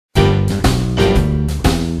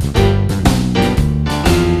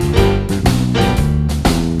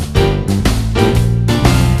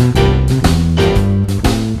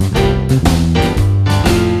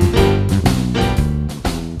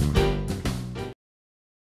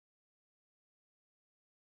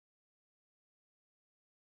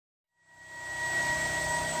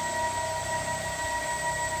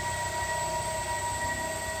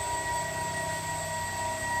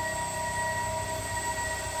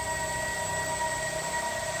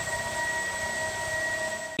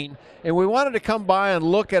and we wanted to come by and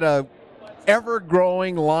look at a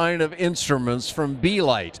ever-growing line of instruments from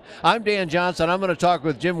Belite. I'm Dan Johnson. I'm going to talk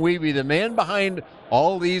with Jim Wiebe, the man behind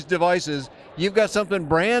all these devices. You've got something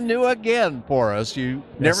brand new again for us. You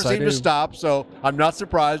never seem to stop, so I'm not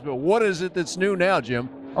surprised. But what is it that's new now, Jim?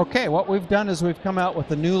 Okay, what we've done is we've come out with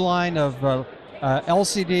a new line of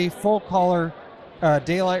LCD full-color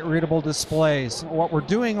daylight readable displays. What we're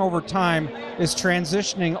doing over time is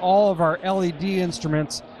transitioning all of our LED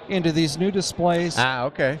instruments into these new displays.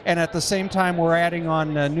 Okay. And at the same time, we're adding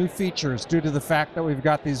on new features due to the fact that we've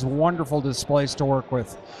got these wonderful displays to work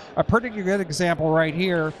with. A pretty good example right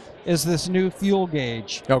here is this new fuel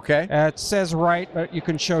gauge. Okay. It says right, but you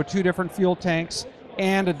can show two different fuel tanks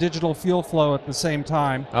and a digital fuel flow at the same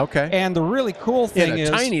time. Okay. And the really cool thing is...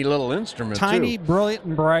 tiny little instrument, tiny, too. brilliant,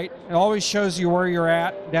 and bright. It always shows you where you're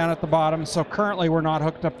at down at the bottom. So currently we're not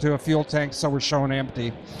hooked up to a fuel tank, so we're showing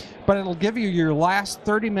empty. But it'll give you your last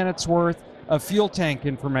 30 minutes worth of fuel tank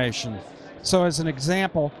information. So as an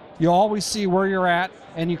example, you always see where you're at,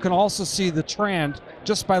 and you can also see the trend.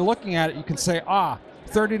 Just by looking at it, you can say,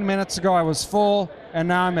 30 minutes ago I was full, and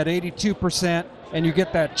now I'm at 82%, and you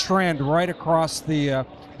get that trend right across the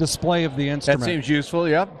display of the instrument. That seems useful,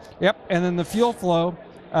 yep. Yep, and then the fuel flow,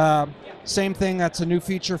 same thing. That's a new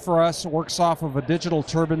feature for us. It works off of a digital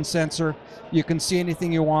turbine sensor. You can see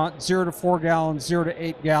anything you want, 0 to 4 gallons, 0 to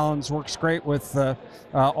 8 gallons. Works great with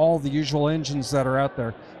all the usual engines that are out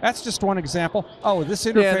there. That's just one example. Oh, this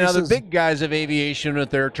interface Yeah, now the big guys of aviation with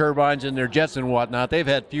their turbines and their jets and whatnot, they've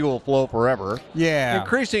had fuel flow forever. Yeah.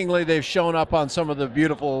 Increasingly, they've shown up on some of the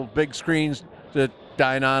beautiful big screens that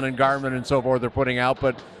Dynon and Garmin and so forth are putting out,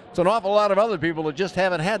 but it's an awful lot of other people that just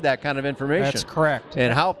haven't had that kind of information. That's correct.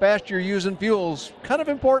 And how fast you're using fuel's kind of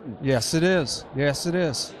important. Yes, it is. Yes, it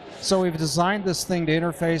is. So we've designed this thing to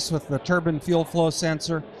interface with the turbine fuel flow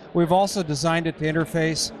sensor. We've also designed it to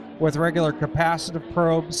interface with regular capacitive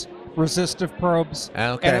probes, resistive probes,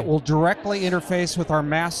 and it will directly interface with our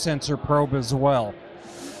mass sensor probe as well.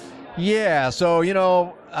 Yeah, so, you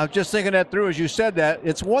know, I was just thinking that through as you said that.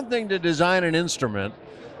 It's one thing to design an instrument,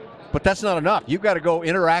 but that's not enough. You've got to go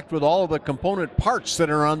interact with all of the component parts that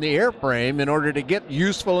are on the airframe in order to get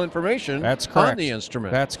useful information on the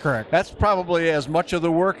instrument. That's correct. That's probably as much of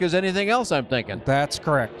the work as anything else, I'm thinking. That's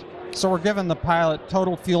correct. So we're giving the pilot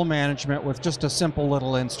total fuel management with just a simple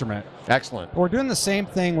little instrument. Excellent. We're doing the same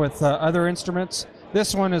thing with other instruments.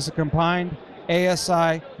 This one is a combined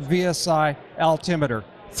ASI, VSI, altimeter.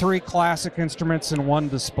 3 classic instruments in one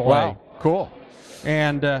display. Wow, cool.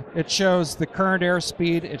 And it shows the current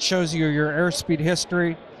airspeed. It shows you your airspeed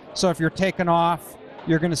history. So if you're taking off,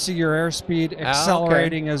 you're going to see your airspeed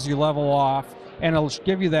accelerating as you level off, and it'll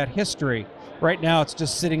give you that history. Right now it's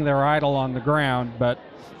just sitting there idle on the ground, but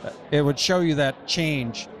it would show you that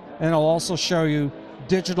change. And it'll also show you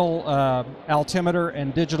digital altimeter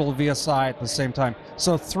and digital VSI at the same time.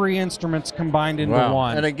 So 3 instruments combined into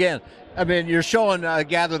one. And again, I mean, you're showing, I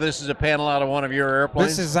gather this is a panel out of one of your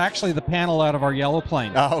airplanes? This is actually the panel out of our yellow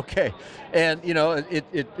plane. Oh, okay. And, you know,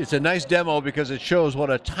 it's a nice demo because it shows what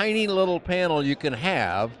a tiny little panel you can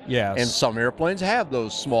have. Yes. And some airplanes have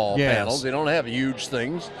those small panels. They don't have huge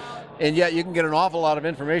things. And yet you can get an awful lot of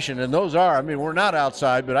information. And those are, I mean, we're not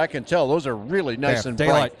outside, but I can tell those are really nice and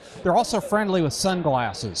bright. They're also friendly with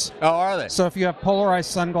sunglasses. Oh, are they? So if you have polarized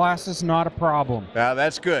sunglasses, not a problem.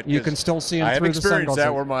 That's good. You can still see them through the sunglasses. I have experienced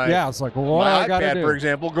that where my, it's like, well, what do I got to do? iPad, for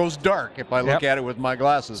example, goes dark if I look at it with my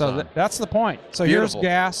glasses on. So that's the point. So here's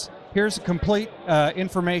gas. Here's complete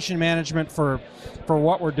information management for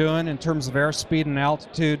what we're doing in terms of airspeed and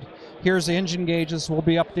altitude. Here's the engine gauges. We'll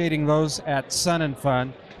be updating those at Sun and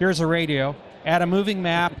Fun. Here's a radio. Add a moving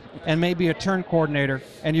map and maybe a turn coordinator,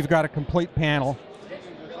 and you've got a complete panel.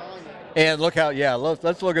 And look how,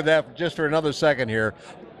 let's look at that just for another second here.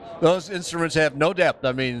 Those instruments have no depth.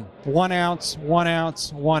 I mean, 1 ounce, 1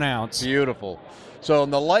 ounce, 1 ounce. Beautiful. So in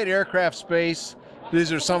the light aircraft space,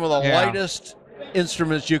 these are some of the lightest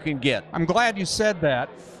instruments you can get. I'm glad you said that.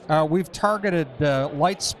 We've targeted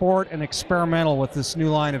light sport and experimental with this new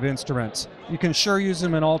line of instruments. You can sure use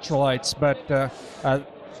them in ultralights, but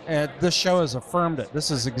this show has affirmed it.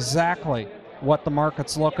 This is exactly what the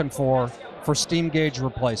market's looking for steam gauge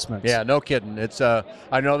replacements. Yeah, no kidding. It's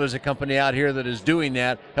I know there's a company out here that is doing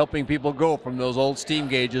that, helping people go from those old steam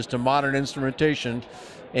gauges to modern instrumentation.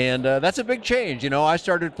 And that's a big change. You know, I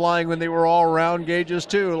started flying when they were all round gauges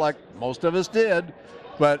too, like most of us did.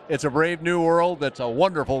 But it's a brave new world. That's a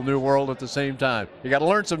wonderful new world at the same time. You got to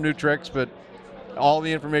learn some new tricks, but all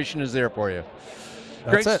the information is there for you.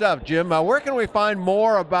 Great stuff, Jim. Where can we find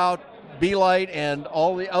more about Belite and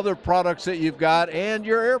all the other products that you've got and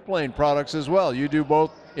your airplane products as well? You do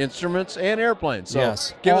both instruments and airplanes. So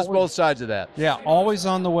Yes. give us Always- both sides of that. Yeah, always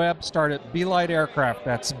on the web. Start at Belite Aircraft.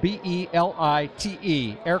 That's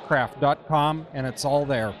Belite, aircraft.com, and it's all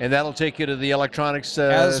there. And that'll take you to the electronics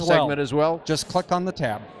As well. segment as well. Just click on the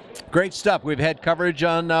tab. Great stuff. We've had coverage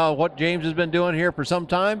on what James has been doing here for some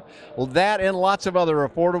time. Well, that and lots of other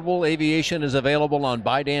affordable aviation is available on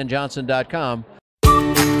BuyDanJohnson.com.